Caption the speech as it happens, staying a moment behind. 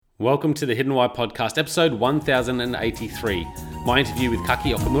Welcome to the Hidden Why podcast, episode 1083. My interview with Kaki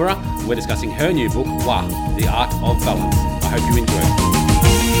Okumura. We're discussing her new book, Wa, The Art of Balance. I hope you enjoy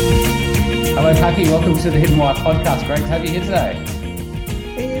it. Hello, Kaki. Welcome to the Hidden Why podcast. Great to have you here today.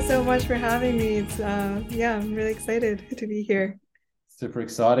 Thank you so much for having me. I'm really excited to be here. Super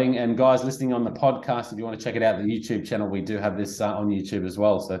exciting. And guys listening on the podcast, if you want to check it out, the YouTube channel, we do have this on YouTube as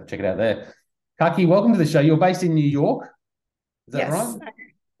well. So check it out there. Kaki, welcome to the show. You're based in New York. Is that right?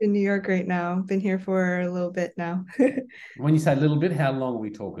 I'm in New York right now. Been here for a little bit now. When you say a little bit, how long are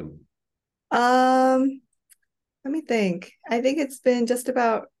we talking? Let me think. I think it's been just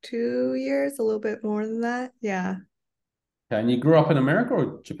about 2 years, a little bit more than that. Yeah. Okay, and you grew up in America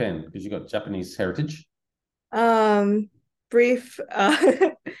or Japan? Because you got Japanese heritage. Brief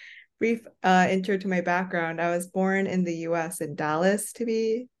brief intro to my background. I was born in the US in Dallas to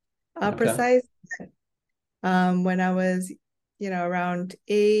be precise. When I was around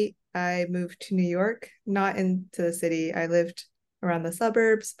 8, I moved to New York, not into the city. I lived around the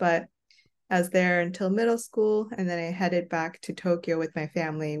suburbs, but I was there until middle school, and then I headed back to Tokyo with my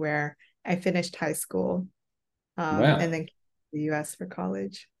family, where I finished high school, Wow. and then came to the US for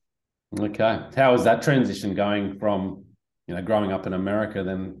college. Okay. How was that transition going from, growing up in America,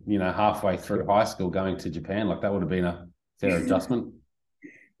 then, halfway through high school going to Japan? Like that would have been a fair adjustment.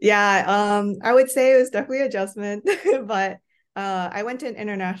 Yeah, I would say it was definitely adjustment, but I went to an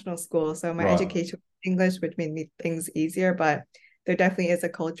international school, so my Right. education was English, which made me things easier, but there definitely is a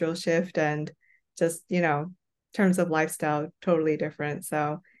cultural shift and just, terms of lifestyle, totally different.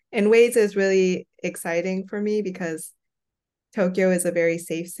 So in ways it's really exciting for me because Tokyo is a very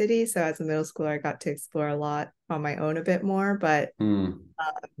safe city. So as a middle schooler, I got to explore a lot on my own a bit more, but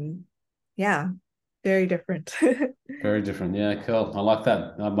yeah, very different. Very different. Yeah, cool. I like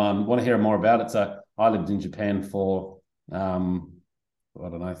that. I want to hear more about it. So I lived in Japan for, I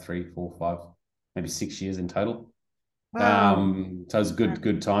don't know, 3, 4, 5, maybe 6 years in total. Wow. So it was a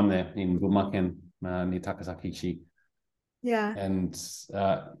good time there in Bumaken, near Takasaki. Yeah. And, it's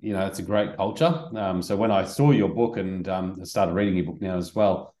a great culture. So when I saw your book and started reading your book now as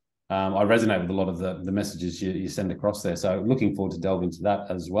well, I resonate with a lot of the messages you send across there. So looking forward to delve into that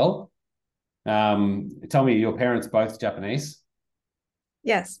as well. Tell me, your parents both Japanese?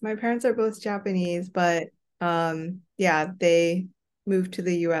 Yes, my parents are both Japanese, but they moved to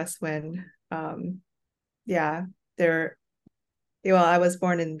the US when yeah, they're I was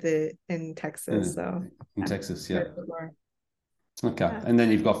born in Texas, so In yeah, Texas, yeah. where they were. Okay. Yeah. And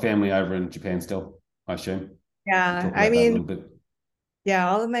then you've got family over in Japan still, I assume. You Yeah, talk I about that a mean, little bit. yeah,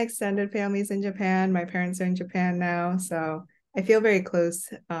 all of my extended family's in Japan. My parents are in Japan now, so I feel very close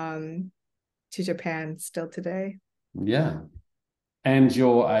to Japan still today. Yeah. And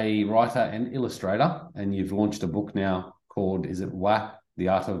you're a writer and illustrator, and you've launched a book now called, is it WA, The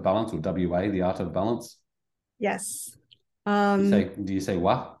Art of Balance, or WA, The Art of Balance? Yes. Do you say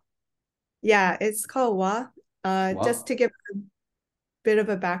WA? Yeah, it's called Wa. Just WA? to give a bit of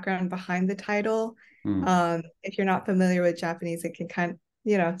a background behind the title. Hmm. If you're not familiar with Japanese, it can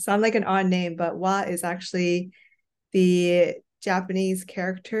sound like an odd name, but Wa is actually the Japanese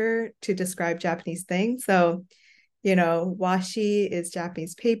character to describe Japanese things. So, washi is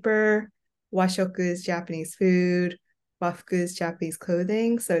Japanese paper, washoku is Japanese food, wafuku is Japanese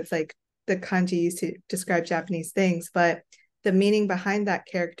clothing. So it's like the kanji used to describe Japanese things, but the meaning behind that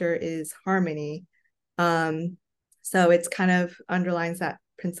character is harmony. Um, so it's kind of underlines that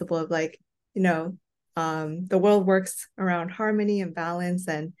principle of like, the world works around harmony and balance,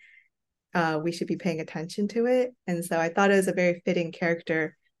 and we should be paying attention to it. And so I thought it was a very fitting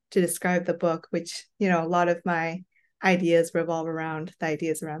character to describe the book, which, a lot of my ideas revolve around the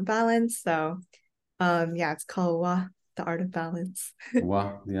ideas around balance. So it's called The Art of Balance.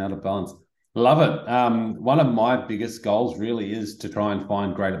 WA, The Art of Balance. Love it. One of my biggest goals really is to try and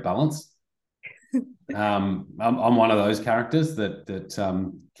find greater balance. I'm one of those characters that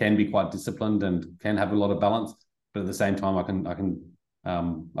can be quite disciplined and can have a lot of balance, but at the same time,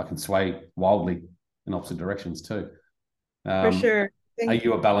 I can sway wildly in opposite directions too. For Um, sure. are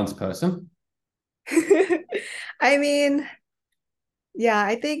you a balanced person? I mean, yeah,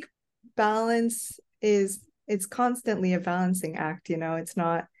 I think balance it's constantly a balancing act, it's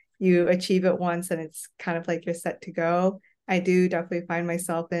not you achieve it once and it's kind of like you're set to go. I do definitely find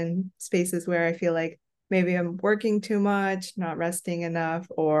myself in spaces where I feel like maybe I'm working too much, not resting enough,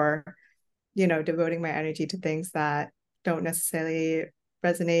 or devoting my energy to things that don't necessarily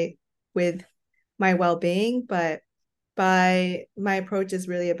resonate with my well-being. But my approach is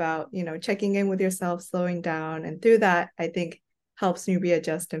really about, checking in with yourself, slowing down. And through that, I think helps me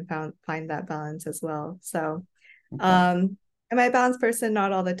readjust and find that balance as well. So Okay. um, Am I a balanced person?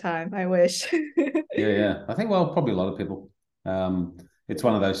 Not all the time. I wish. Yeah, yeah. I think, well, probably a lot of people. It's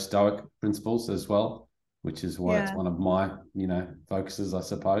one of those Stoic principles as well, which is why it's Yeah. one of my, focuses, I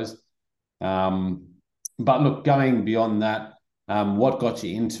suppose. Um, but look, going beyond that, what got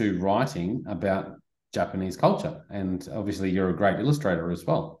you into writing about Japanese culture? And obviously, you're a great illustrator as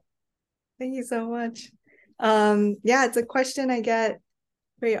well. Thank you so much. Yeah, it's a question I get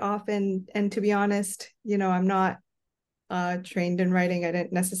very often. And to be honest, I'm not trained in writing. I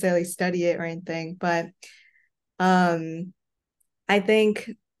didn't necessarily study it or anything, but um, I think,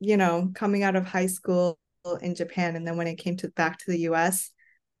 coming out of high school in Japan and then when it came to back to the US,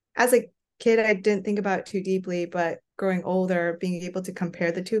 as a kid, I didn't think about it too deeply, but growing older, being able to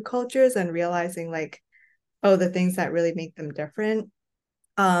compare the two cultures and realizing like, oh, the things that really make them different.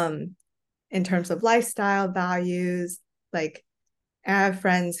 In terms of lifestyle, values, like I have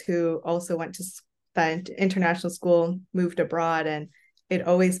friends who also went to spend international school, moved abroad, and it'd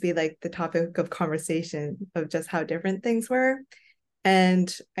always be like the topic of conversation of just how different things were. And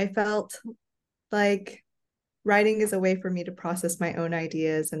I felt like writing is a way for me to process my own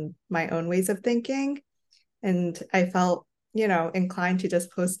ideas and my own ways of thinking. And I felt, inclined to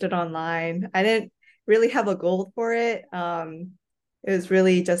just post it online. I didn't really have a goal for it. It was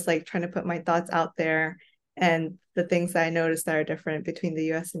really just like trying to put my thoughts out there and the things that I noticed that are different between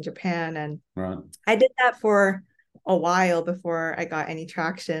the US and Japan. And Right. I did that for a while before I got any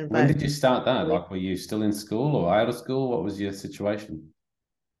traction. When But did you start that? Like, were you still in school or out of school? What was your situation?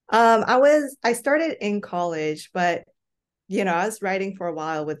 I started in college, but I was writing for a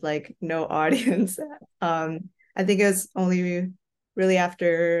while with like no audience. I think it was only really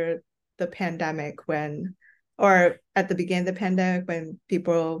after the pandemic or at the beginning of the pandemic when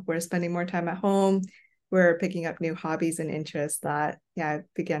people were spending more time at home, were picking up new hobbies and interests that, yeah, I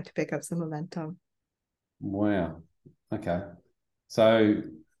began to pick up some momentum. Wow. Okay. So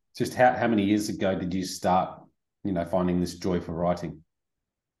just how many years ago did you start, finding this joy for writing?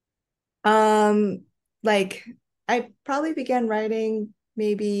 Um, like I probably began writing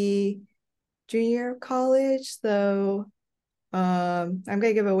maybe junior year of college, though. I'm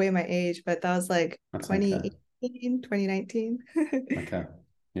gonna give away my age, but that was like That's okay. 2018, 2019. Okay.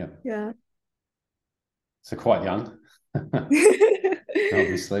 Yeah. Yeah. So quite young,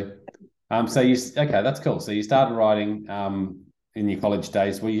 obviously. Okay, that's cool. So you started writing in your college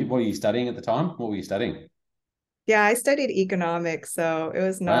days. What were you studying at the time? What were you studying? Yeah, I studied economics, so it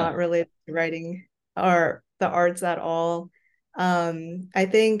was not Wow. related to writing or the arts at all. I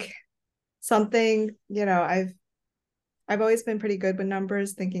think something, I've always been pretty good with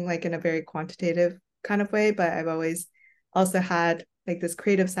numbers, thinking like in a very quantitative kind of way, but I've always also had like this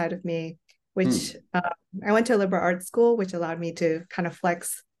creative side of me, which Hmm. I went to a liberal arts school, which allowed me to kind of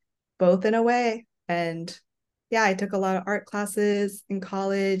flex both in a way. And yeah, I took a lot of art classes in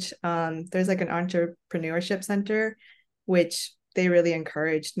college. There's like an entrepreneurship center, which they really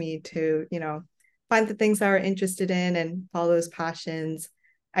encouraged me to, find the things I were interested in and follow those passions.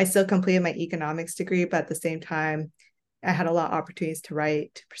 I still completed my economics degree, but at the same time, I had a lot of opportunities to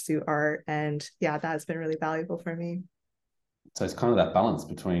write, to pursue art. And yeah, that has been really valuable for me. So it's kind of that balance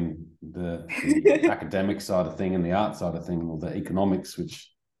between the academic side of thing and the art side of thing, or the economics, which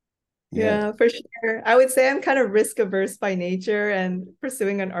yeah. Yeah, for sure. I would say I'm kind of risk averse by nature, and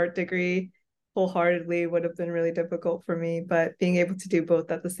pursuing an art degree wholeheartedly would have been really difficult for me. But being able to do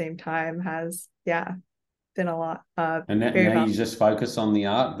both at the same time has, yeah, been a lot, And very now you valuable. just focus on the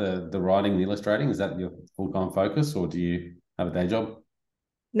art, the writing, the illustrating. Is that your full time focus, or do you have a day job?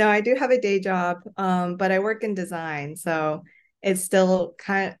 No, I do have a day job, but I work in design. So it's still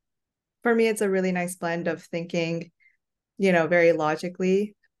kind of, for me, it's a really nice blend of thinking, very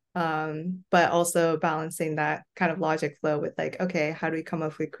logically, but also balancing that kind of logic flow with like, okay, how do we come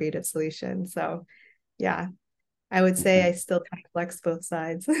up with creative solutions? So yeah, I would say I Okay. still kind of flex both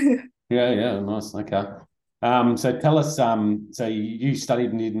sides. Yeah, yeah, nice. Okay. So tell us, so you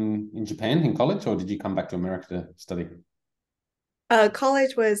studied in Japan in college, or did you come back to America to study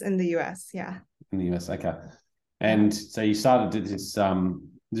College was in the US. Yeah. in the US? Okay. Yeah. And so you started this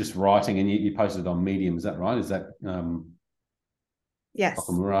just writing, and you posted on Medium. Is that right? Is that Yes.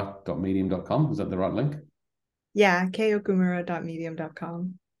 okumura.medium.com? Is that the right link? Yeah.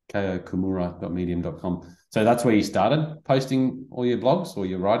 kokumura.medium.com. Kokumura.medium.com. So that's where you started posting all your blogs or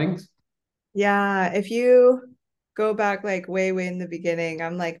your writings? Yeah. If you go back like way, way in the beginning,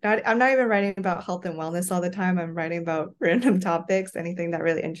 I'm not even writing about health and wellness all the time. I'm writing about random topics, anything that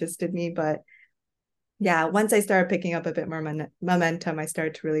really interested me. But yeah, once I started picking up a bit more momentum, I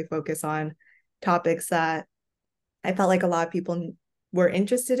started to really focus on topics that I felt like a lot of people were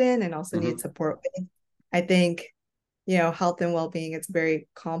interested in and also needed Mm-hmm. support with. I think health and well-being, it's a very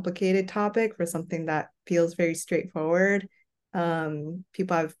complicated topic for something that feels very straightforward.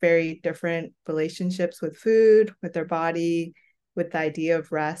 People have very different relationships with food, with their body, with the idea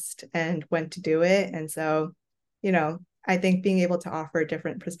of rest and when to do it. And so, I think being able to offer a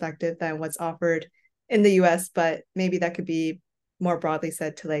different perspective than what's offered in the US, but maybe that could be more broadly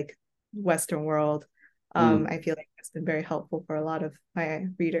said to like Western world. Mm. I feel like it's been very helpful for a lot of my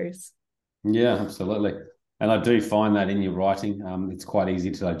readers. Yeah, absolutely. And I do find that in your writing, it's quite easy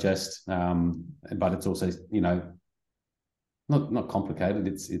to digest, but it's also, not complicated.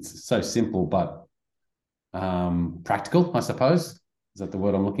 It's so simple, but practical, I suppose. Is that the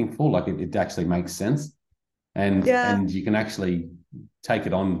word I'm looking for? Like it actually makes sense, and Yeah. you can actually take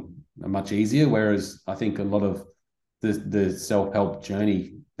it on much easier. Whereas I think a lot of the self help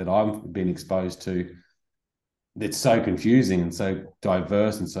journey that I've been exposed to, it's so confusing and so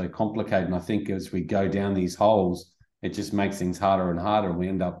diverse and so complicated. And I think as we go down these holes, it just makes things harder and harder, and we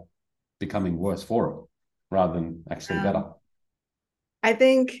end up becoming worse for it rather than actually better. I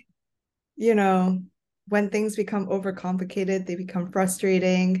think, you know, when things become overcomplicated, they become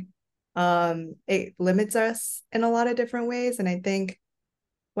frustrating. It limits us in a lot of different ways. And I think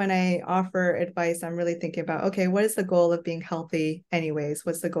when I offer advice, I'm really thinking about, okay, what is the goal of being healthy anyways?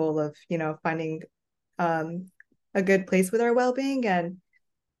 What's the goal of, finding um a good place with our well-being? And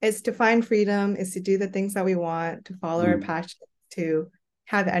it's to find freedom, is to do the things that we want, to follow our Mm. passion, to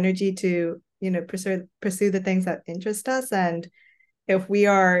have energy to, pursue the things that interest us. And if we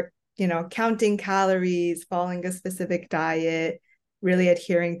are, counting calories, following a specific diet, really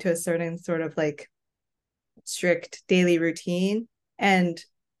adhering to a certain sort of like strict daily routine, and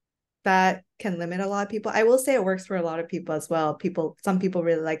that can limit a lot of people. I will say it works for a lot of people as well. Some people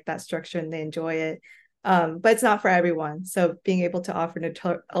really like that structure and they enjoy it. But it's not for everyone. So being able to offer an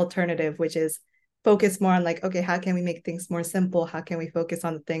alternative, which is focus more on like, okay, how can we make things more simple? How can we focus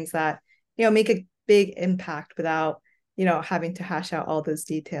on the things that, make a big impact without, having to hash out all those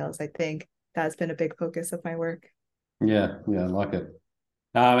details? I think that's been a big focus of my work. Yeah, yeah, I like it.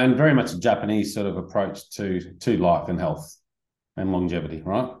 And very much a Japanese sort of approach to life and health and longevity,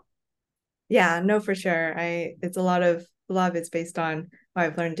 right? Yeah, no, for sure. It's a lot of it's based on what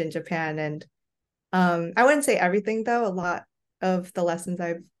I've learned in Japan. And I wouldn't say everything though. A lot of the lessons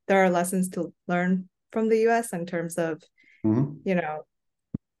there are lessons to learn from the US in terms of, Mm-hmm. you know,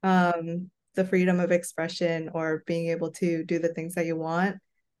 the freedom of expression or being able to do the things that you want.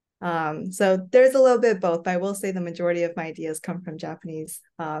 So there's a little bit of both. I will say the majority of my ideas come from Japanese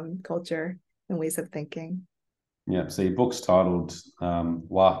culture and ways of thinking. Yeah. So your book's titled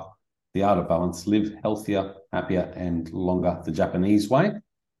Wa, The Art of Balance, Live Healthier, Happier, and Longer the Japanese Way.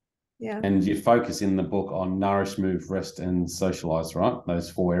 Yeah. And you focus in the book on nourish, move, rest, and socialize, right?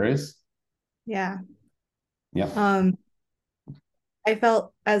 Those four areas. Yeah. Yep. Um, I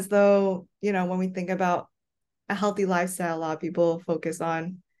felt as though, when we think about a healthy lifestyle, a lot of people focus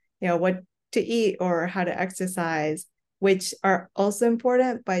on, what to eat or how to exercise, which are also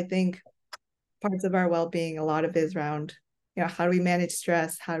important. But I think parts of our well-being, a lot of it is around, how do we manage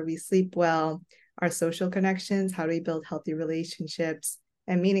stress? How do we sleep well? Our social connections, how do we build healthy relationships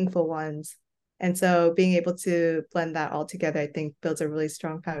and meaningful ones? And so being able to blend that all together, I think builds a really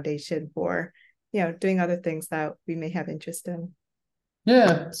strong foundation for, doing other things that we may have interest in.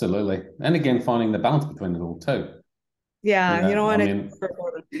 Yeah, absolutely. And again, finding the balance between it all too. Yeah, you Yeah. don't I want mean,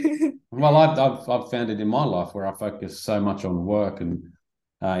 to. well, I've found it in my life where I focus so much on work and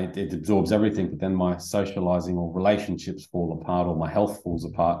it absorbs everything, but then my socializing or relationships fall apart, or my health falls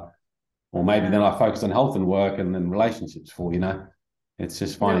apart, or maybe Yeah, then I focus on health and work, and then relationships fall. It's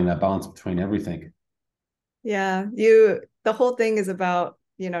just no, finding that balance between everything. yeah. The whole thing is about,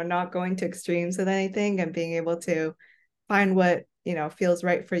 not going to extremes with anything and being able to find what, feels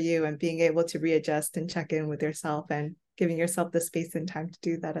right for you and being able to readjust and check in with yourself and giving yourself the space and time to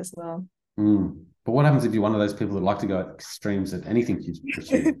do that as well. Mm. But what happens if you're one of those people that like to go at extremes at anything you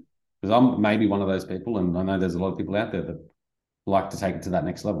pursue? Because I'm maybe one of those people, and I know there's a lot of people out there that like to take it to that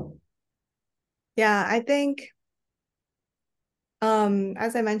next level. Yeah, I think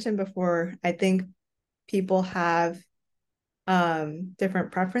as I mentioned before, I think people have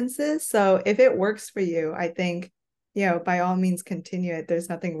different preferences. So if it works for you, I think, by all means continue it. There's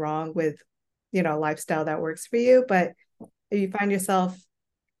nothing wrong with, lifestyle that works for you. But if you find yourself,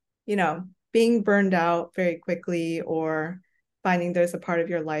 being burned out very quickly, or finding there's a part of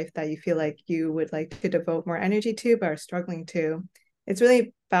your life that you feel like you would like to devote more energy to but are struggling to, it's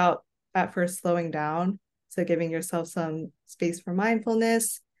really about at first slowing down. So giving yourself some space for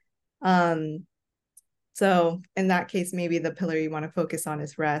mindfulness. Um, so in that case, maybe the pillar you want to focus on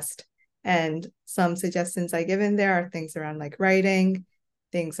is rest. And some suggestions I give in there are things around like writing,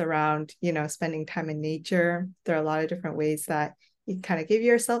 things around, spending time in nature. There are a lot of different ways that you kind of give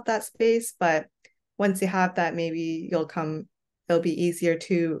yourself that space. But once you have that, maybe it'll be easier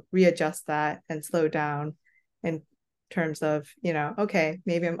to readjust that and slow down in terms of, okay,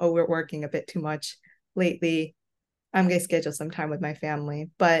 maybe I'm overworking a bit too much lately. I'm going to schedule some time with my family.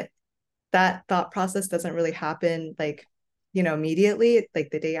 But that thought process doesn't really happen like, immediately, like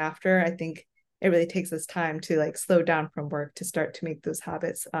the day after. I think it really takes us time to like slow down from work to start to make those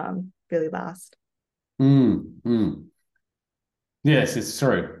habits really last. Mm. Yes, it's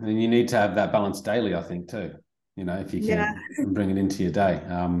true. And you need to have that balance daily, I think, too. If you Yeah. can bring it into your day,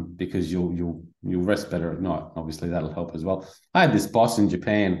 because you'll rest better at night. Obviously, that'll help as well. I had this boss in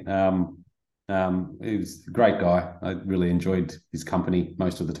Japan. He was a great guy. I really enjoyed his company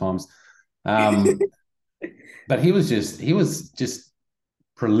most of the times. But he was just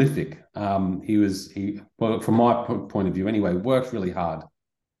prolific. Well, from my point of view anyway, worked really hard.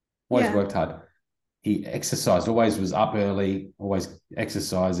 Always Yeah. worked hard. He exercised. Always was up early. Always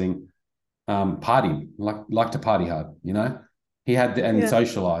exercising. Party like to party hard. He had and Yeah.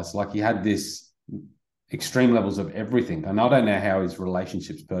 socialize. Like he had this extreme levels of everything. And I don't know how his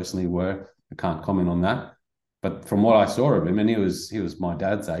relationships personally were. I can't comment on that. But from what I saw of him, and he was my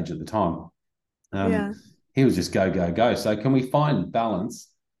dad's age at the time. Yeah. He was just go, go, go. So can we find balance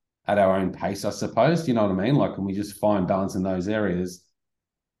at our own pace, I suppose? Do you know what I mean? Like, can we just find balance in those areas?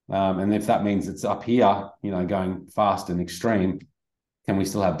 And if that means it's up here, going fast and extreme, can we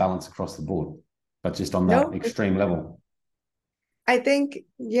still have balance across the board, but just on that No, extreme level? I think,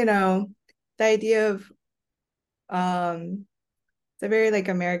 the idea of it's a very like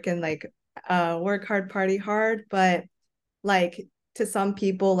American, like work hard, party hard, but like to some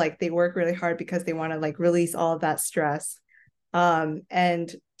people, like they work really hard because they want to like release all of that stress.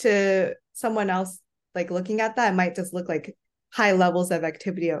 And to someone else, like looking at that, it might just look like high levels of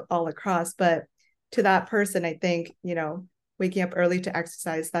activity all across. But to that person, I think, waking up early to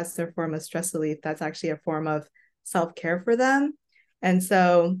exercise, that's their form of stress relief. That's actually a form of self-care for them. And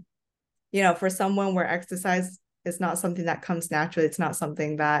so, for someone where exercise is not something that comes naturally, it's not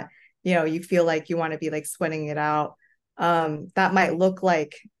something that, you feel like you want to be like sweating it out. That might look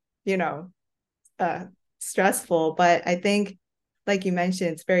like, you know, uh, stressful, but I think, like you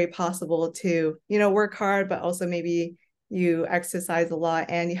mentioned, it's very possible to, work hard, but also maybe you exercise a lot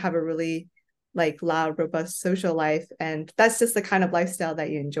and you have a really like loud, robust social life. And that's just the kind of lifestyle that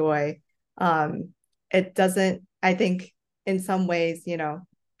you enjoy. It doesn't, I think, in some ways,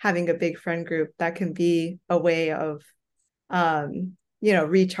 having a big friend group that can be a way of,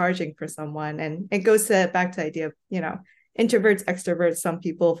 recharging for someone. And it goes back to the idea of, introverts, extroverts. Some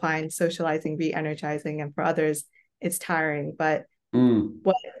people find socializing re-energizing, and for others, it's tiring. But Mm.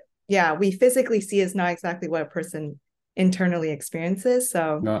 what, yeah, we physically see is not exactly what a person internally experiences.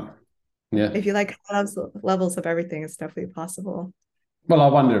 So Right. Yeah. if you like levels of everything, it's definitely possible. Well, I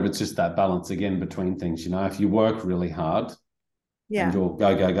wonder if it's just that balance again between things. If you work really hard and Yeah. you're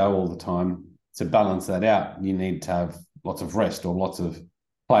go, go, go all the time, to balance that out, you need to have lots of rest or lots of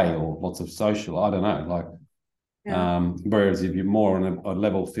play or lots of social. I don't know. Like, Yeah. whereas if you're more on a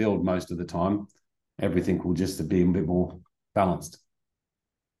level field most of the time, everything will just be a bit more balanced,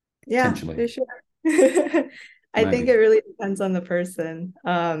 Yeah, potentially, for sure. I think it maybe. really depends on the person.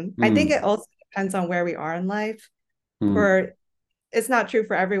 I think it Mm. also depends on where we are in life. Mm. For It's not true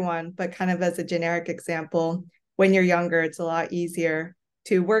for everyone, but kind of as a generic example, when you're younger, it's a lot easier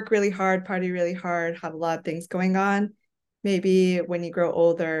to work really hard, party really hard, have a lot of things going on. Maybe when you grow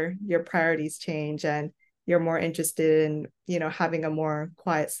older, your priorities change and you're more interested in, having a more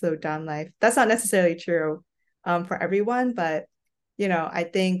quiet, slowed down life. That's not necessarily true for everyone, but, I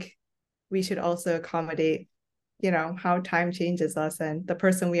think we should also accommodate, how time changes us. And the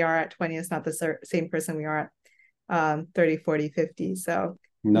person we are at 20 is not the same person we are at 30, 40, 50. So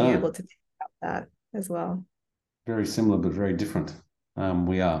being able No, to think about that as well. very similar but very different.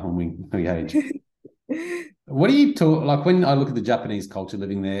 We are when we age. What do you talk like when I look at the Japanese culture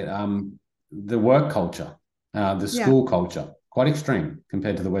living there? The work culture, the Yeah. school culture, quite extreme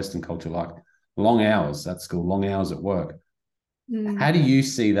compared to the Western culture. Like long hours at school, long hours at work. How Mm. do you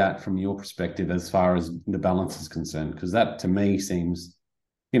see that from your perspective as far as the balance is concerned? Because that to me seems,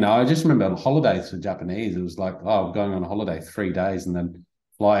 I just remember on holidays for Japanese, it was like, oh, going on a holiday 3 days and then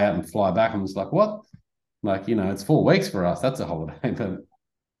fly out and fly back. I'm just like, what? Like, it's 4 weeks for us. That's a holiday. But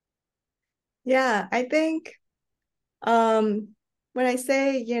Yeah. I think when I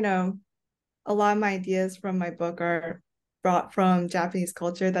say, a lot of my ideas from my book are brought from Japanese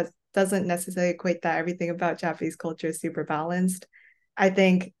culture, that doesn't necessarily equate that everything about Japanese culture is super balanced. I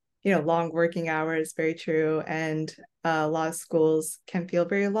think long working hours, very true. And a lot of schools can feel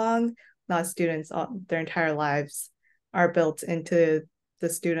very long. A lot of students, their entire lives are built into the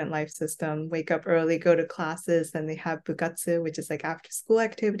student life system. Wake up early, go to classes, then they have bukatsu, which is like after school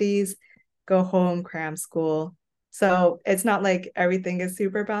activities, go home, cram school. So it's not like everything is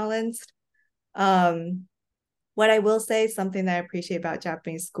super balanced. What I will say, something that I appreciate about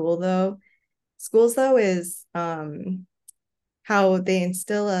Japanese schools though, is how they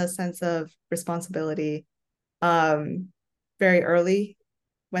instill a sense of responsibility um, very early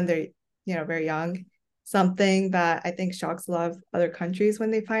when they're very young. Something that I think shocks a lot of other countries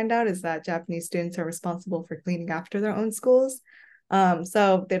when they find out is that Japanese students are responsible for cleaning after their own schools.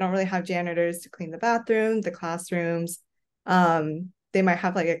 So they don't really have janitors to clean the bathroom, the classrooms. They might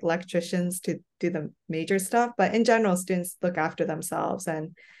have like electricians to do the major stuff, but in general, students look after themselves.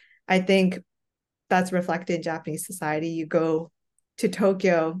 And I think that's reflected in Japanese society. You go to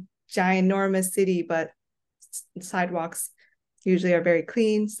Tokyo, giant, enormous city, but sidewalks usually are very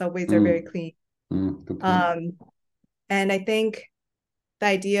clean. Subways are very clean. Good point. And I think the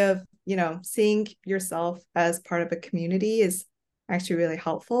idea of, seeing yourself as part of a community is actually really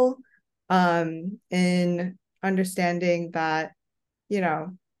helpful in understanding that,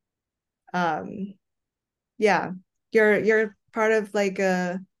 um, yeah, you're part of like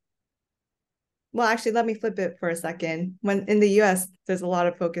a well, actually, let me flip it for a second. When in the US, there's a lot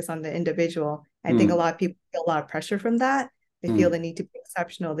of focus on the individual. I think a lot of people feel a lot of pressure from that. They feel the need to be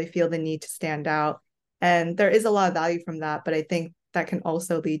exceptional. They feel the need to stand out. And there is a lot of value from that. But I think that can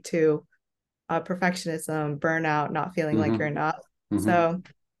also lead to perfectionism, burnout, not feeling like you're enough. So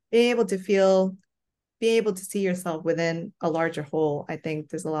being able to see yourself within a larger whole, I think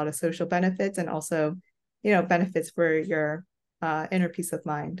there's a lot of social benefits and also, benefits for your inner peace of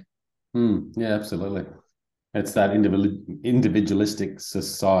mind. Yeah, absolutely. It's that individualistic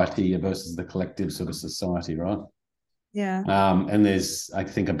society versus the collective sort of society, right? Yeah. And there's, I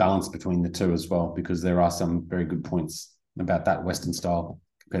think, a balance between the two as well, because there are some very good points about that Western style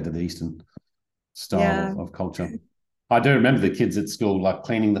compared to the Eastern style Yeah. of culture. I do remember the kids at school like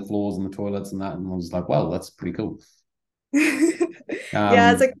cleaning the floors and the toilets and that, and I was like, well, that's pretty cool.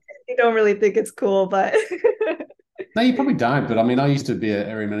 Yeah, it's like you don't really think it's cool, but No, you probably don't. But I mean, I used to be an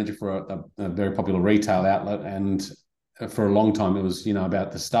area manager for a very popular retail outlet, and for a long time, it was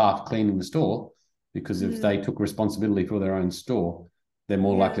about the staff cleaning the store, because if they took responsibility for their own store, they're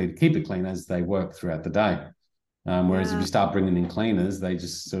more yeah, likely to keep it clean as they work throughout the day. Whereas if yeah, you start bringing in cleaners, they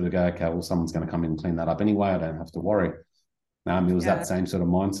just sort of go, okay, well, someone's going to come in and clean that up anyway. I don't have to worry. It was yeah, that same sort of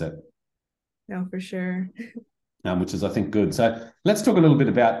mindset. no, for sure. Which is, I think, good. So let's talk a little bit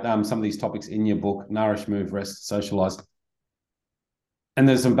about some of these topics in your book: nourish, move, rest, socialize. And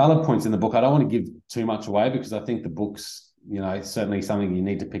there's some valid points in the book. I don't want to give too much away, because I think the book's, certainly something you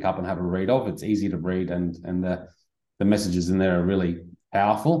need to pick up and have a read of. It's easy to read, and the messages in there are really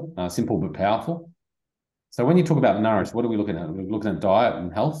powerful, simple but powerful. So when you talk about nourish, what are we looking at? We're looking at diet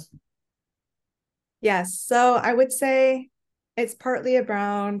and health. Yes. So I would say it's partly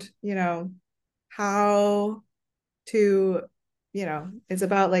around, how to, it's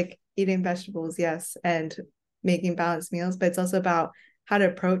about like eating vegetables, yes, and making balanced meals, but it's also about how to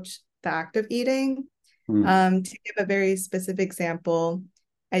approach the act of eating. To give a very specific example,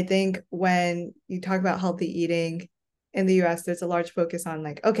 I think when you talk about healthy eating in the US, there's a large focus on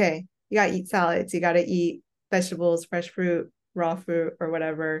like, okay, you got to eat salads, you got to eat vegetables, fresh fruit, raw fruit, or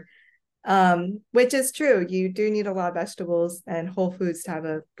whatever. Which is true. You do need a lot of vegetables and whole foods to have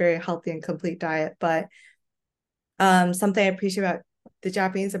a very healthy and complete diet. But something I appreciate about the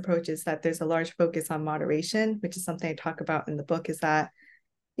Japanese approach is that there's a large focus on moderation, which is something I talk about in the book, is that,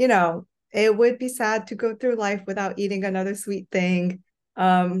 it would be sad to go through life without eating another sweet thing.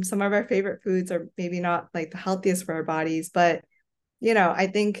 Some of our favorite foods are maybe not like the healthiest for our bodies, but I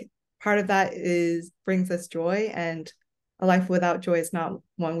think part of that is brings us joy, and a life without joy is not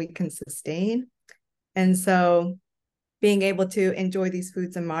one we can sustain. And so being able to enjoy these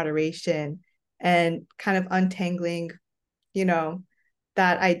foods in moderation and kind of untangling, you know,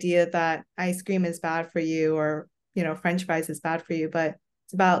 that idea that ice cream is bad for you, or, French fries is bad for you, but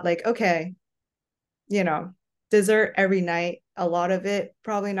it's about like, okay, you know, dessert every night, a lot of it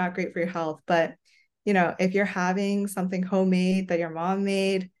probably not great for your health, but if you're having something homemade that your mom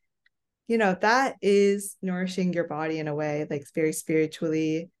made, that is nourishing your body in a way, like very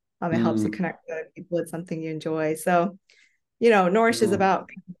spiritually. It helps you Mm, connect with other people with something you enjoy. So, nourish is mm, about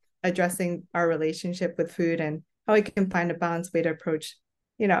addressing our relationship with food and how we can find a balanced way to approach,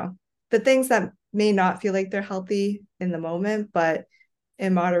 you know, the things that may not feel like they're healthy in the moment, but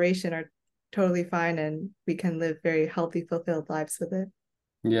in moderation are totally fine, and we can live very healthy, fulfilled lives with it.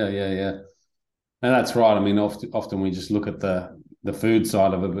 Yeah. And that's right. I mean, often we just look at the food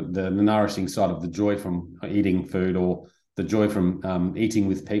side of it, but the nourishing side of the joy from eating food, or the joy from eating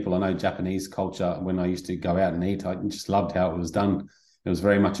with people. I know Japanese culture, when I used to go out and eat, I just loved how it was done. It was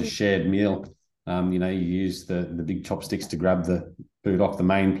very much a shared meal. You use the big chopsticks to grab the food off the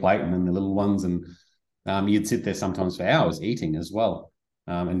main plate, and then the little ones, and you'd sit there sometimes for hours eating as well,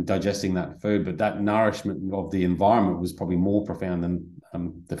 and digesting that food. But that nourishment of the environment was probably more profound than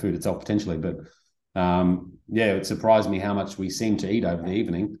the food itself potentially. But yeah, it surprised me how much we seem to eat over the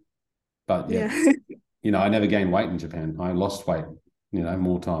evening. But Yeah. yet, I never gained weight in Japan. I lost weight,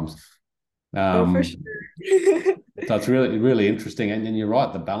 more times. Oh, for sure. So it's really, really interesting. And you're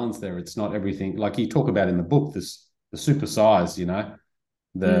right, the balance there, it's not everything like you talk about in the book, the super size, the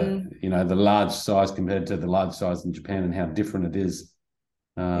large size compared to the large size in Japan, and how different it is.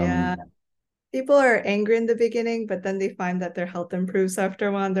 Yeah. People are angry in the beginning, but then they find that their health improves after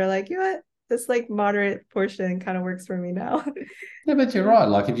a while. And they're like, you know what? This like moderate portion kind of works for me now. Yeah, but you're Yeah. right.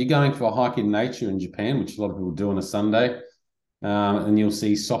 Like if you're going for a hike in nature in Japan, which a lot of people do on a Sunday, and you'll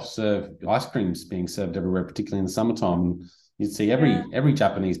see soft serve ice creams being served everywhere, particularly in the summertime. And you'd see Yeah. every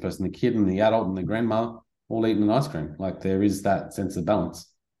Japanese person, the kid and the adult and the grandma, all eating an ice cream. Like there is that sense of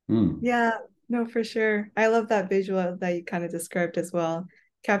balance. Mm. Yeah. No, for sure. I love that visual that you kind of described as well.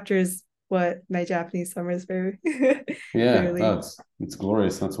 Captures what my Japanese summer is very Yeah, clearly. no, it's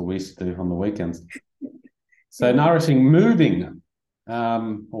glorious. That's what we used to do on the weekends. So Yeah. nourishing moving,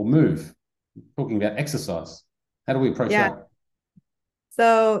 or move, talking about exercise. How do we approach Yeah. that?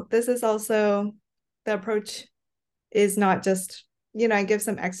 So this is also the approach is not just, I give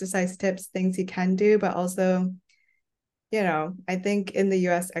some exercise tips, things you can do, but also, I think in the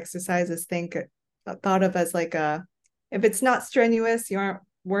US exercises thought of as like if it's not strenuous, you aren't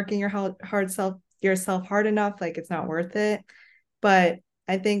working yourself hard enough, like it's not worth it. But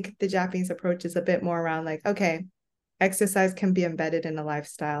I think the Japanese approach is a bit more around like, okay, exercise can be embedded in a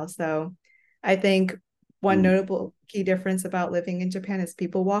lifestyle. So I think one Mm. notable key difference about living in Japan is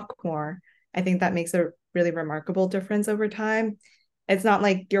people walk more. I think that makes a really remarkable difference over time. It's not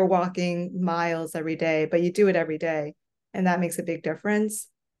like you're walking miles every day, but you do it every day. And that makes a big difference.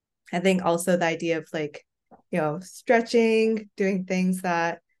 I think also the idea of like, stretching, doing things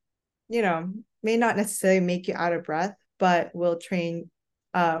that, you know, may not necessarily make you out of breath, but will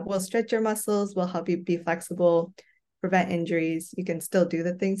stretch your muscles, will help you be flexible, prevent injuries. You can still do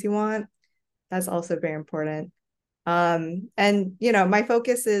the things you want. That's also very important. And my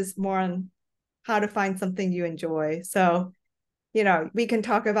focus is more on how to find something you enjoy. So, we can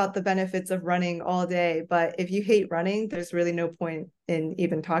talk about the benefits of running all day, but if you hate running, there's really no point in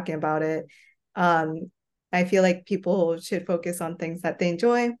even talking about it. Um, I feel like people should focus on things that they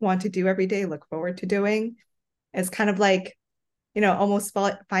enjoy, want to do every day, look forward to doing. It's kind of like, almost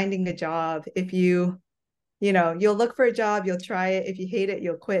finding a job. If you'll look for a job, you'll try it. If you hate it,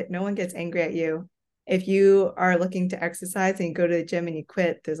 you'll quit. No one gets angry at you. If you are looking to exercise and you go to the gym and you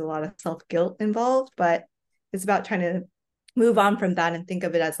quit, there's a lot of self guilt involved, but it's about trying to move on from that and think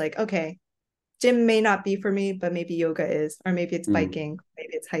of it as like, okay, gym may not be for me, but maybe yoga is, or maybe it's Mm. biking,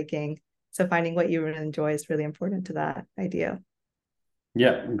 maybe it's hiking. So finding what you really enjoy is really important to that idea.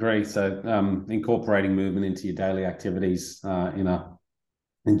 Yeah, agree. So incorporating movement into your daily activities in a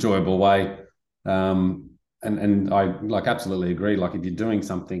enjoyable way. And I like absolutely agree. Like if you're doing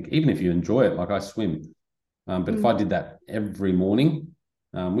something, even if you enjoy it, like I swim, but if I Mm, did that every morning,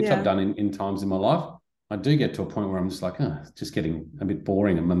 which I've yeah. done in times in my life, I do get to a point where I'm just like, it's just getting a bit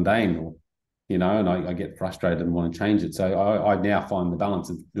boring and mundane, or and I get frustrated and want to change it. So I now find the balance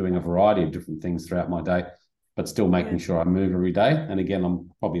of doing a variety of different things throughout my day, but still Yeah. making sure I move every day. And again, I'm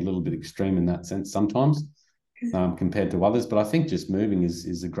probably a little bit extreme in that sense sometimes, compared to others. But I think just moving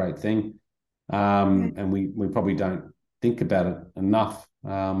is a great thing, Yeah. and we probably don't think about it enough.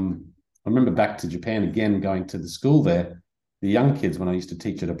 I remember back to Japan again, going to the school there. The young kids, when I used to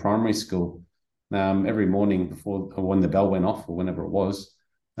teach at a primary school, every morning before or when the bell went off or whenever it was,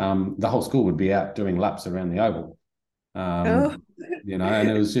 the whole school would be out doing laps around the oval. Oh, And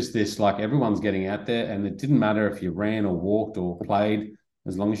it was just this like everyone's getting out there, and it didn't matter if you ran or walked or played,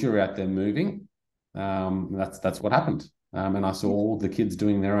 as long as you were out there moving. That's what happened. And I saw all the kids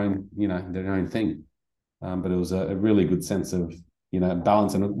doing their own thing. But it was a really good sense of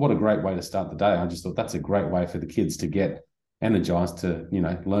balance, and what a great way to start the day. I just thought that's a great way for the kids to get energized to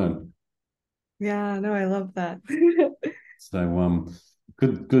learn. yeah. No, I love that. So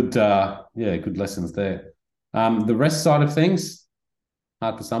good lessons there. The rest side of things,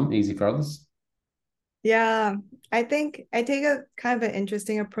 hard for some, easy for others. Yeah, I think I take a kind of an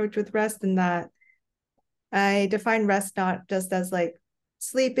interesting approach with rest in that I define rest not just as like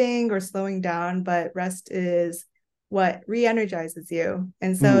sleeping or slowing down, but rest is what re-energizes you.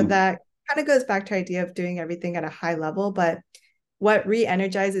 And so Mm. that kind of goes back to the idea of doing everything at a high level, but what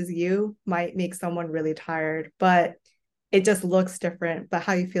re-energizes you might make someone really tired, but it just looks different, but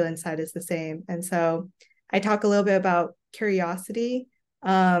how you feel inside is the same. And so I talk a little bit about curiosity,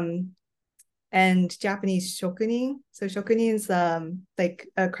 and Japanese shokunin. So shokunin is like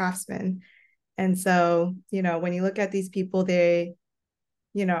a craftsman. And so, when you look at these people, they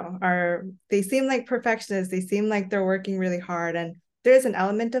seem like perfectionists. They seem like they're working really hard. And there's an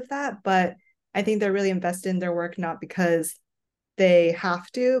element of that, but I think they're really invested in their work, not because they have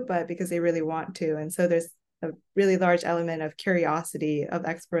to, but because they really want to. And so there's a really large element of curiosity, of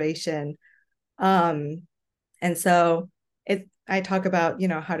exploration. And so I talk about,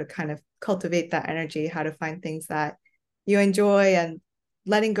 how to kind of cultivate that energy, how to find things that you enjoy, and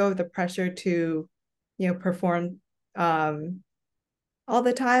letting go of the pressure to, perform all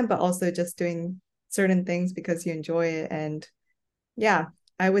the time, but also just doing certain things because you enjoy it. And yeah,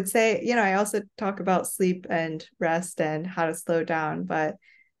 I would say, I also talk about sleep and rest and how to slow down, but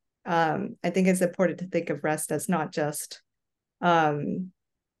I think it's important to think of rest as not just slowing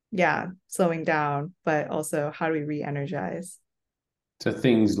down, but also how do we re-energize. So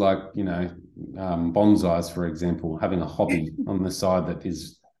things like, bonsais, for example, having a hobby on the side that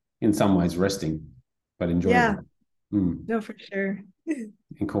is in some ways resting, but Yeah, enjoyable. Mm. no, for sure.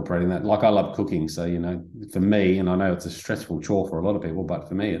 Incorporating that. Like I love cooking. So, for me, and I know it's a stressful chore for a lot of people, but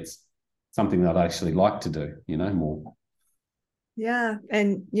for me, it's something that I actually like to do, more. Yeah,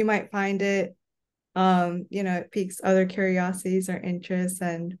 and you might find it, it piques other curiosities or interests,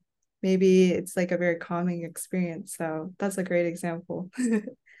 and maybe it's like a very calming experience. So that's a great example.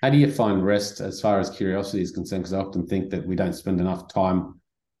 How do you find rest as far as curiosity is concerned? Because I often think that we don't spend enough time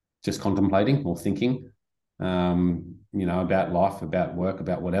just contemplating or thinking, about life, about work,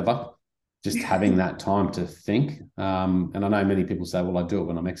 about whatever. Just having that time to think. And I know many people say, "Well, I do it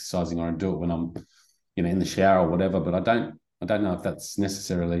when I'm exercising, or I do it when I'm, in the shower or whatever." But I don't know if that's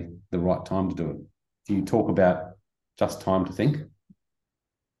necessarily the right time to do it. Do you talk about just time to think?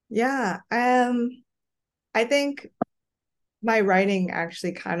 Yeah, I think my writing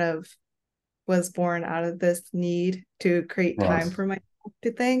actually kind of was born out of this need to create Right. time for myself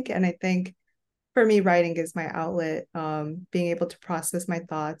to think. And I think for me, writing is my outlet, being able to process my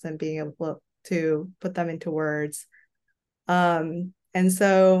thoughts and being able to put them into words. And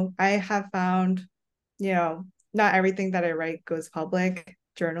so I have found, not everything that I write goes public,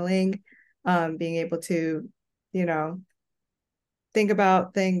 journaling, being able to, you know, think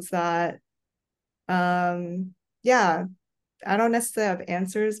about things that, yeah, I don't necessarily have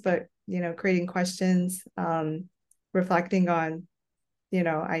answers, but, creating questions, reflecting on,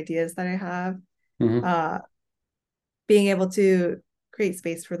 ideas that I have, Mm-hmm. uh, being able to create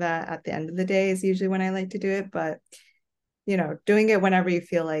space for that at the end of the day is usually when I like to do it. But doing it whenever you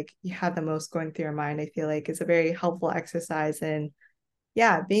feel like you have the most going through your mind, I feel like is a very helpful exercise. And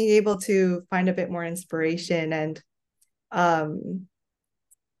yeah, being able to find a bit more inspiration and um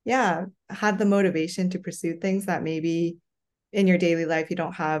have the motivation to pursue things that maybe in your daily life you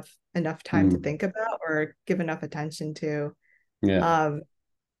don't have enough time to Mm. think about or give enough attention to. Yeah. Um,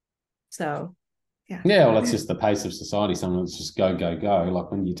 so yeah. Yeah, well, it's just the pace of society. Sometimes it's just go, go, go.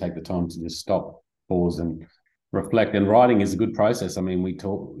 Like when you take the time to just stop, pause, and reflect. And writing is a good process. I mean, we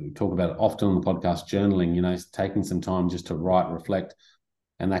talk about it often on the podcast, journaling. Taking some time just to write, reflect,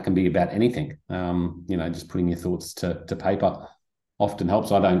 and that can be about anything. Just putting your thoughts to paper often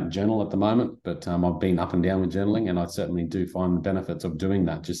helps. I don't journal at the moment, but I've been up and down with journaling, and I certainly do find the benefits of doing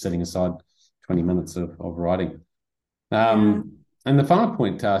that. Just setting aside 20 minutes of writing. Yeah. And the final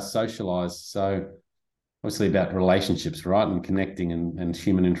point, socialize. So obviously about relationships, right? And connecting and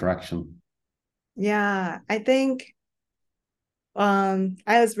human interaction. Yeah. I think I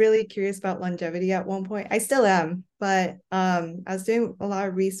was really curious about longevity at one point. I still am, but I was doing a lot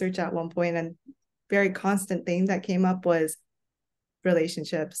of research at one point, and very constant thing that came up was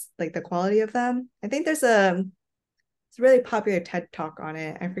relationships, like the quality of them. I think it's a really popular TED talk on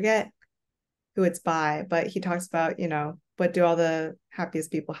it. I forget who it's by, but he talks about, what do all the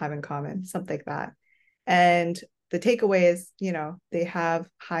happiest people have in common, something like that. And the takeaway is, they have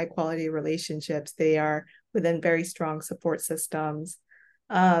high quality relationships. They are within very strong support systems.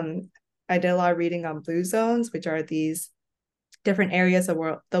 Um, I did a lot of reading on blue zones, which are these different areas of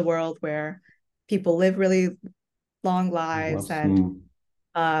the world where people live really long lives, um,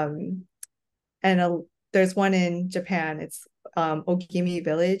 and there's one in Japan. It's Ogimi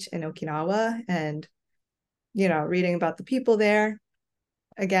Village in Okinawa, and reading about the people there.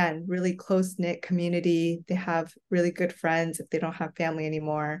 again, really close-knit community. They have really good friends if they don't have family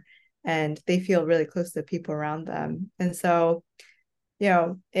anymore, and they feel really close to the people around them. And so,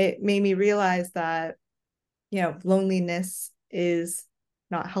 it made me realize that, loneliness is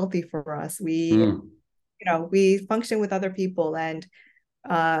not healthy for us. Mm. We function with other people, and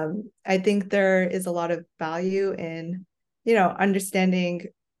I think there is a lot of value in, understanding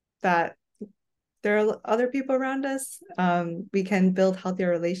that there are other people around us. We can build healthier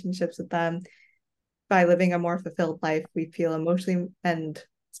relationships with them by living a more fulfilled life. We feel emotionally and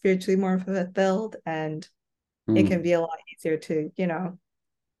spiritually more fulfilled, and it can Mm. be a lot easier to,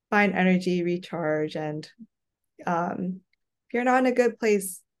 find energy, recharge, and if you're not in a good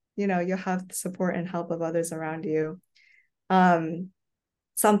place, you'll have the support and help of others around you. Um,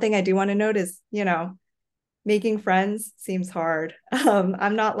 Something I do want to note is, making friends seems hard.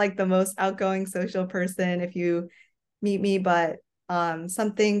 I'm not like the most outgoing social person if you meet me, but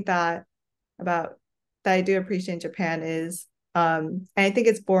something that I do appreciate in Japan is, and I think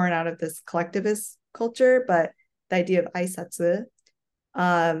it's born out of this collectivist culture, but the idea of aisetsu.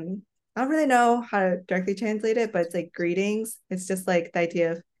 I don't really know how to directly translate it, but it's like greetings. It's just like the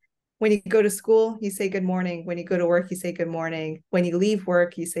idea of when you go to school, you say good morning. When you go to work, you say good morning. When you leave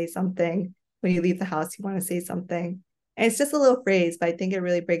work, you say something. When you leave the house, you want to say something. And it's just a little phrase, but I think it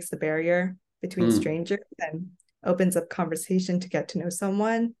really breaks the barrier between Mm. strangers and opens up conversation to get to know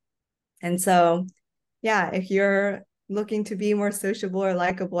someone. And so, yeah, if you're looking to be more sociable or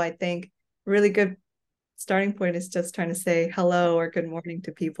likable, I think a really good starting point is just trying to say hello or good morning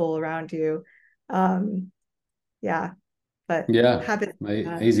to people around you. Um, yeah, but Yeah, habits.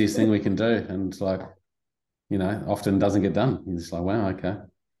 the easiest thing we can do, and like, often doesn't get done. You're just like, wow, okay.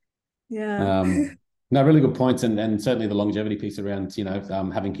 Yeah. Um, no, really good points, and certainly the longevity piece around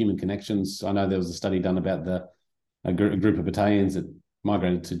having human connections. I know there was a study done about a group of Italians that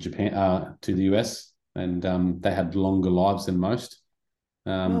migrated to Japan, to the US, and they had longer lives than most,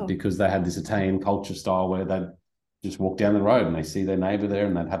 Oh, because they had this Italian culture style where they'd just walk down the road and they see their neighbor there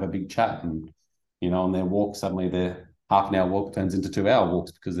and they'd have a big chat, and on their walk suddenly their half an hour walk turns into 2 hour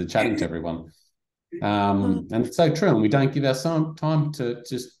walks because they're chatting to everyone. And it's so true, and we don't give ourselves time to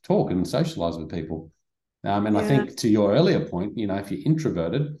just talk and socialize with people. And I yeah. think to your earlier point, if you're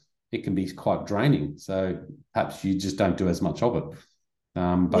introverted, it can be quite draining. So perhaps you just don't do as much of it,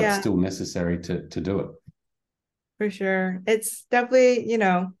 but Yeah, still necessary to do it. for sure. It's definitely,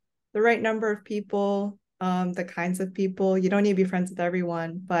 the right number of people, the kinds of people. You don't need to be friends with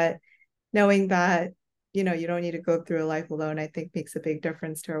everyone, but knowing that, you don't need to go through a life alone, I think makes a big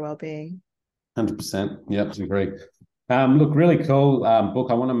difference to our well-being. 100%. Yep, agree. Look, really cool book.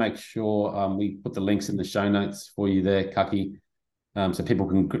 I want to make sure we put the links in the show notes for you there, Kaki, so people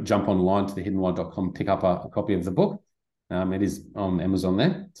can jump online to thehiddenwhy.com, pick up a copy of the book. It is on Amazon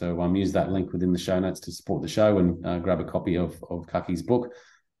there. So use that link within the show notes to support the show and grab a copy of Kaki's book.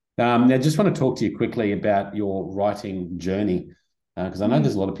 Now, just want to talk to you quickly about your writing journey, because I know Mm.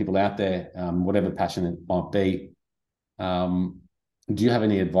 there's a lot of people out there, whatever passion it might be. Um, do you have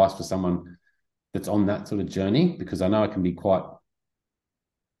any advice for someone that's on that sort of journey? Because I know it can be quite,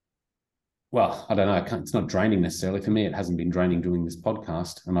 well, I don't know. It's not draining necessarily. For me, it hasn't been draining doing this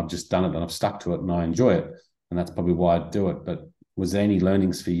podcast, and I've just done it and I've stuck to it and I enjoy it. And that's probably why I do it. But was there any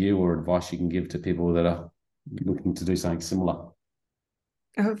learnings for you or advice you can give to people that are looking to do something similar?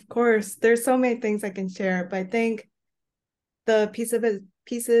 Of course, there's so many things I can share, but I think the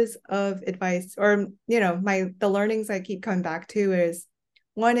pieces of advice, or the learnings I keep coming back to is,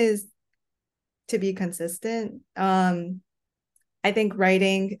 one is to be consistent. I think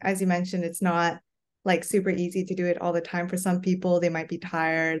writing, as you mentioned, it's not like super easy to do it all the time. For some people, they might be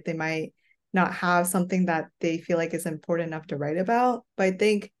tired, they might not have something that they feel like is important enough to write about. But I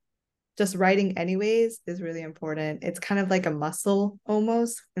think just writing anyways is really important. It's kind of like a muscle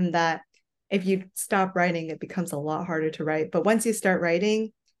almost, in that if you stop writing, it becomes a lot harder to write. But once you start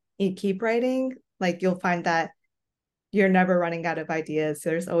writing, you keep writing, like you'll find that you're never running out of ideas.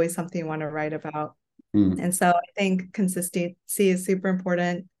 There's always something you want to write about. Mm. And so I think consistency is super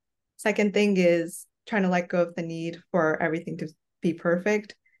important. Second thing is trying to let go of the need for everything to be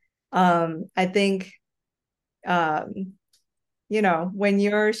perfect. I think um, when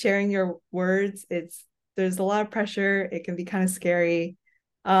you're sharing your words, there's a lot of pressure. It can be kind of scary.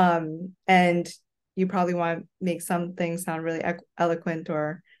 And you probably want to make some things sound really eloquent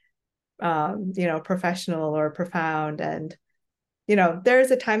or professional or profound. And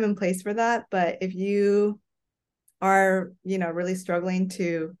there's a time and place for that. But if you are, really struggling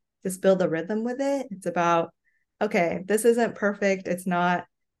to just build a rhythm with it, it's about, okay, this isn't perfect. It's not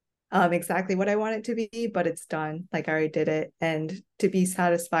exactly what I want it to be, but it's done. Like I already did it. And to be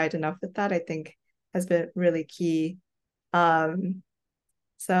satisfied enough with that, I think has been really key.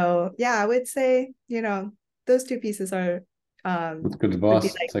 So yeah, I would say, those two pieces are That's good would be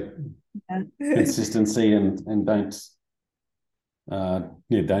advice. like, So yeah. consistency and don't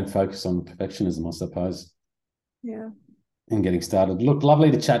focus on perfectionism, I suppose. Yeah. And getting started. Look,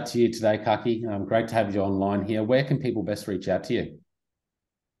 lovely to chat to you today, Kaki. Great to have you online here. Where can people best reach out to you?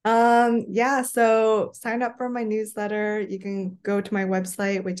 Yeah, so sign up for my newsletter. You can go to my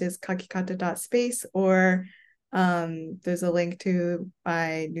website, which is kakikata.space, or there's a link to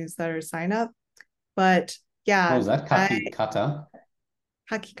my newsletter sign up. But What yeah, was that? I Kaki Kata.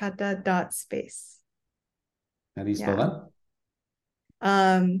 kakikata.space. How do you spell Yeah.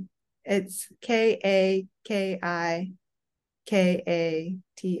 that? It's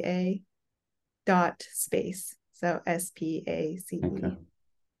KAKIKATA dot space. So SPACE. Okay.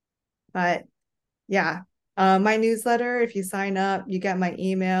 But yeah, my newsletter, if you sign up, you get my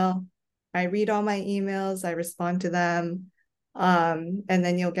email. I read all my emails, I respond to them. And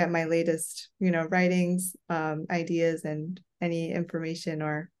then you'll get my latest, writings, ideas, and any information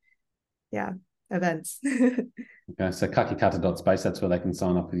or, yeah, events. Okay. So kakikata.space, that's where they can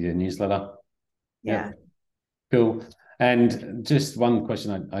sign up with your newsletter. Yeah. Yep. Cool. And just one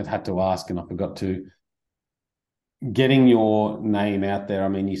question I'd had to ask, and I forgot to. Getting your name out there. I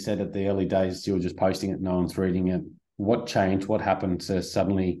mean, you said at the early days you were just posting it, no one's reading it. What changed? What happened to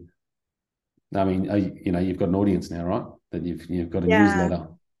suddenly? I mean, you've got an audience now, right? That you've got a Yeah. newsletter.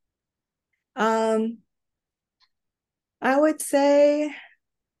 Um, I would say,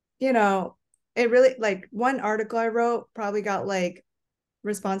 it really like one article I wrote probably got like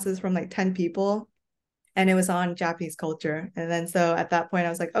responses from like 10 people, and it was on Japanese culture. And then so at that point I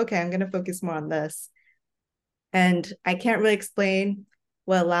was like, okay, I'm going to focus more on this. And I can't really explain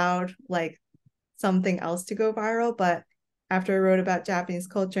what allowed like something else to go viral, but after I wrote about Japanese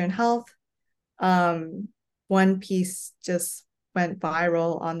culture and health, um, one piece just went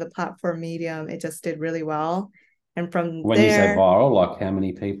viral on the platform Medium. It just did really well. And from When you say there, viral, like how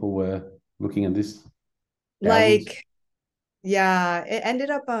many people were looking at this? Thousands? like, yeah, it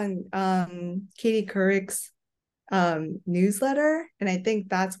ended up on Katie Couric's newsletter. And I think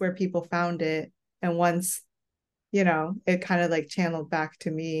that's where people found it. And once, it kind of like channeled back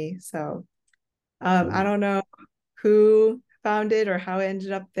to me. So I don't know who found it or how it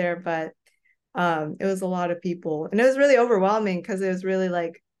ended up there, but it was a lot of people. And it was really overwhelming because it was really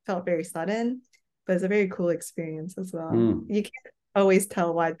like felt very sudden, but it's a very cool experience as well. Mm. You can't always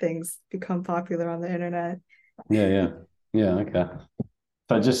tell why things become popular on the internet. Yeah. Okay.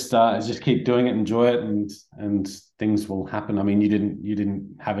 So just keep doing it, enjoy it, and things will happen. I mean, you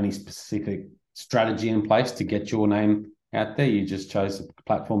didn't have any specific strategy in place to get your name out there. You just chose a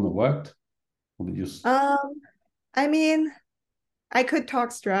platform that worked. Or did you just, I mean, I could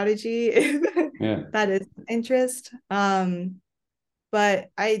talk strategy if yeah. that is interest. But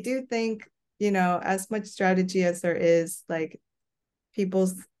I do think, as much strategy as there is, like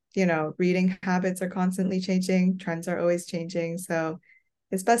people's, reading habits are constantly changing, trends are always changing. So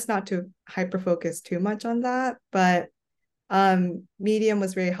it's best not to hyper focus too much on that. But Medium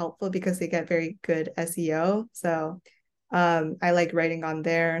was very helpful because they get very good SEO. So I like writing on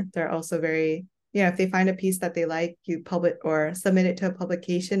there. They're also very, if they find a piece that they like, you publish or submit it to a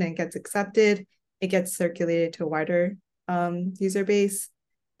publication and it gets accepted, it gets circulated to a wider user base.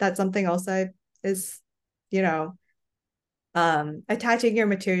 That's something also is, you know, attaching your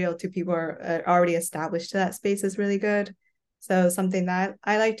material to people who are already established to that space is really good. So something that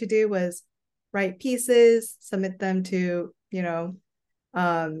I like to do was write pieces, submit them to,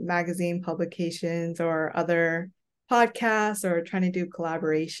 magazine publications or other podcasts, or trying to do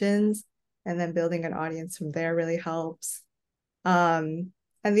collaborations, and then building an audience from there really helps. And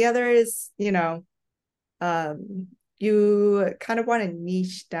the other is, you kind of want to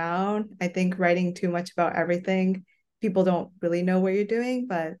niche down. I think writing too much about everything, people don't really know what you're doing.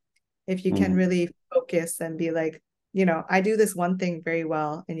 But if you can Mm. really focus and be like, I do this one thing very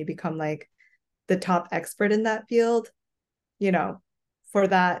well, and you become like the top expert in that field, for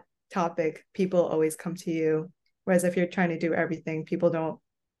that topic, people always come to you. Whereas if you're trying to do everything, people don't,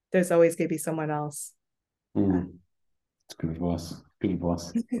 there's always going to be someone else. Mm. It's good advice. Good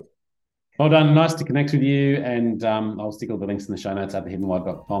advice. Well done. Nice to connect with you. And I'll stick all the links in the show notes at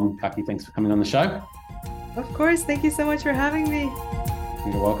thehiddenwhy.com. Kaki, thanks for coming on the show. Of course. Thank you so much for having me.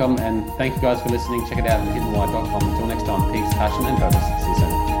 You're welcome. And thank you guys for listening. Check it out at thehiddenwhy.com. Until next time, peace, passion, and purpose. See you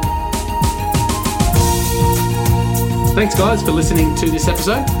soon. Thanks, guys, for listening to this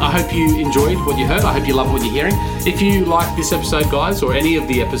episode. I hope you enjoyed what you heard. I hope you love what you're hearing. If you like this episode, guys, or any of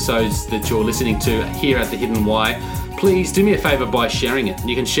the episodes that you're listening to here at The Hidden Why, please do me a favor by sharing it.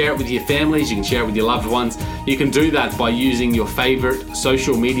 You can share it with your families, you can share it with your loved ones. You can do that by using your favorite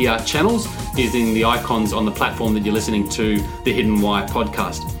social media channels, using the icons on the platform that you're listening to The Hidden Why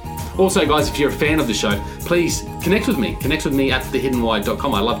podcast. Also, guys, if you're a fan of the show, please connect with me. Connect with me at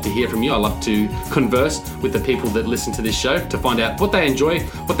thehiddenwhy.com. I love to hear from you. I love to converse with the people that listen to this show to find out what they enjoy,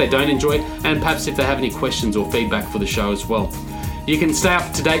 what they don't enjoy, and perhaps if they have any questions or feedback for the show as well. You can stay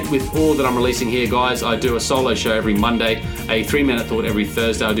up to date with all that I'm releasing here, guys. I do a solo show every Monday, a 3-minute thought every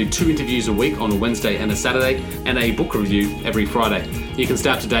Thursday. I do 2 interviews a week on a Wednesday and a Saturday, and a book review every Friday. You can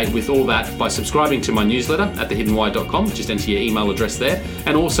stay up to date with all that by subscribing to my newsletter at thehiddenwhy.com. Just enter your email address there,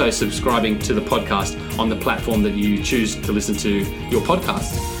 and also subscribing to the podcast on the platform that you choose to listen to your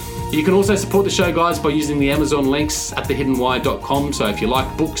podcast. You can also support the show, guys, by using the Amazon links at thehiddenwhy.com. So if you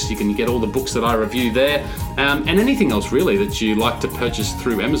like books, you can get all the books that I review there, and anything else really that you like to purchase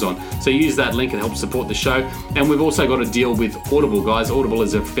through Amazon. So use that link and help support the show. And we've also got a deal with Audible, guys. Audible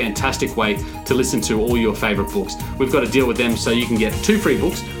is a fantastic way to listen to all your favorite books. We've got a deal with them so you can get 2 free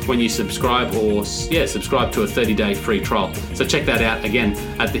books when you subscribe, or subscribe to a 30-day free trial. So check that out again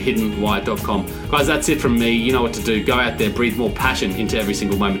at thehiddenwhy.com. Guys, that's it from me. You know what to do. Go out there, breathe more passion into every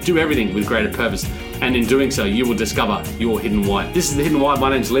single moment. Do everything with greater purpose, and in doing so you will discover your hidden why. This is The Hidden Why. My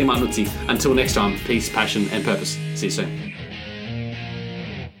name's Lee Martinuzzi. Until next time, peace, passion and purpose. See you soon.